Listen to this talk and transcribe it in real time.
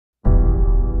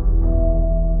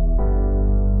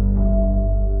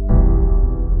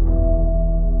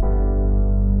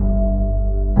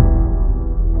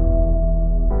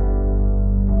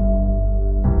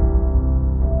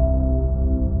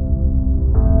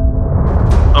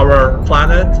our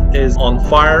planet is on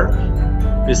fire.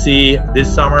 We see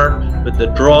this summer with the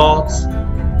droughts,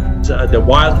 the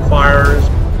wildfires.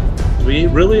 We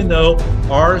really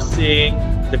are seeing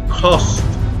the cost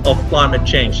of climate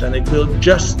change, and it will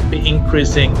just be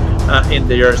increasing in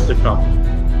the years to come.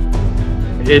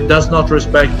 It does not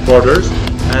respect borders,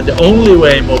 and the only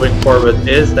way moving forward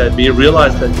is that we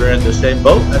realize that we're in the same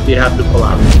boat and we have to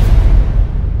collaborate.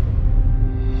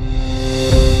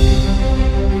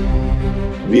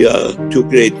 We are two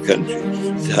great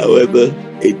countries, however,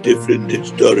 a different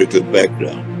historical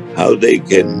background. How they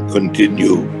can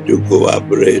continue to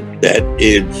cooperate, that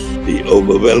is the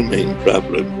overwhelming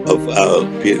problem of our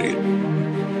period.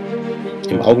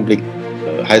 Im Augenblick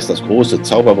heißt das große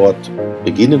Zauberwort,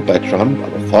 beginnend bei Trump,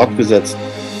 aber fortgesetzt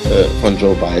von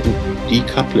Joe Biden,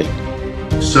 decoupling.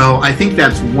 So I think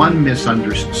that's one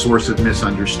source of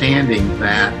misunderstanding,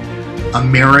 that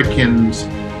Americans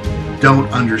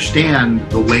don't understand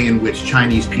the way in which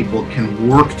Chinese people can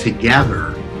work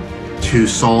together to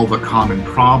solve a common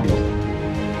problem.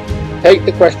 Take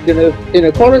the question of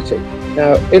inequality.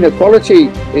 Now,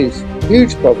 inequality is a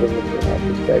huge problem in the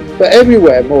United States, but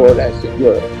everywhere, more or less, in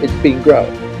Europe, it's been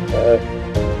growing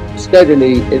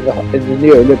steadily in the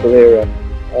neoliberal era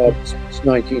since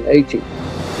 1980.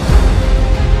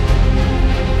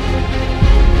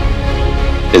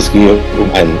 Es gehe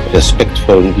einen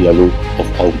respektvollen Dialog auf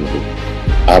Augenhöhe.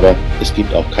 Aber es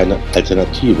gibt auch keine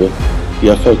Alternative, die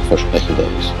erfolgversprechender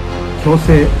ist. 共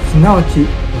生すなわち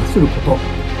するこ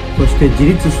と、そして自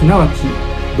立すなわち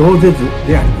同絶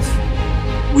であります。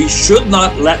We should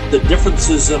not let the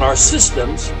differences in our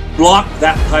systems block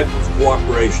that type of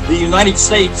cooperation. The United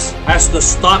States has to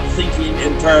stop thinking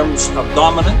in terms of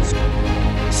dominance.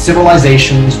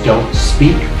 Civilizations don't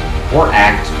speak or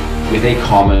act with a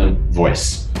common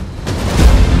voice.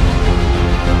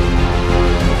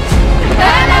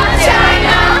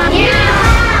 China, yeah!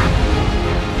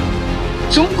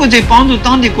 中国在帮助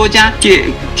当地国家建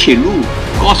铁路、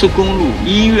高速公路、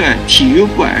医院、体育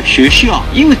馆、学校，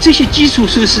因为这些基础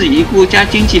设施与国家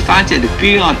经济发展的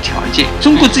必要条件，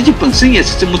中国自己本身也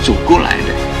是这么走过来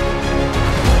的。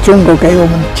中国给我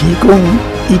们提供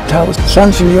一套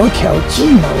36条计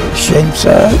谋，选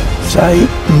择在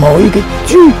某一个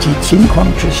具体情况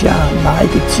之下，哪一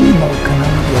个计谋可能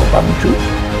有帮助。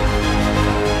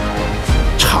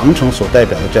长城所代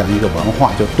表的这样一个文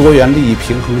化，就多元利益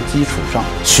平衡的基础上，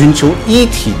寻求一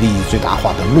体利益最大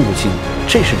化的路径，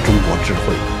这是中国智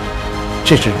慧，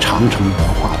这是长城文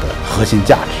化的核心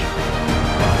价值。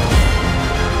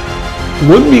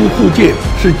文明互鉴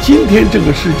是今天这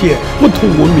个世界不同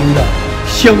文明的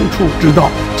相处之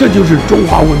道，这就是中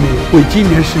华文明为今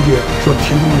年世界所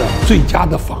提供的最佳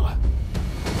的方案。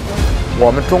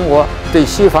我们中国对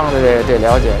西方的这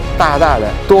了解，大大的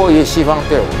多于西方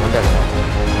对我们的了解。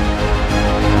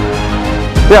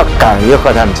不要敢于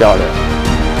和他们交流。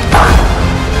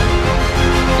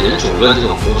人种论这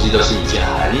种东西都是以前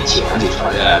很久很久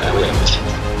传下来的，我也不清楚。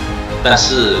但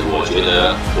是我觉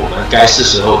得我们该是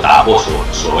时候打破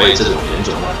所谓这种人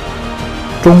种论。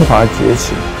中华崛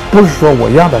起不是说我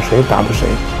压倒谁打倒谁，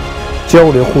交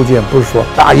流互鉴不是说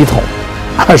大一统，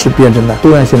而是辩证的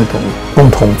多样性的统一，共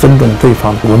同尊重对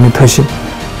方的文明特性。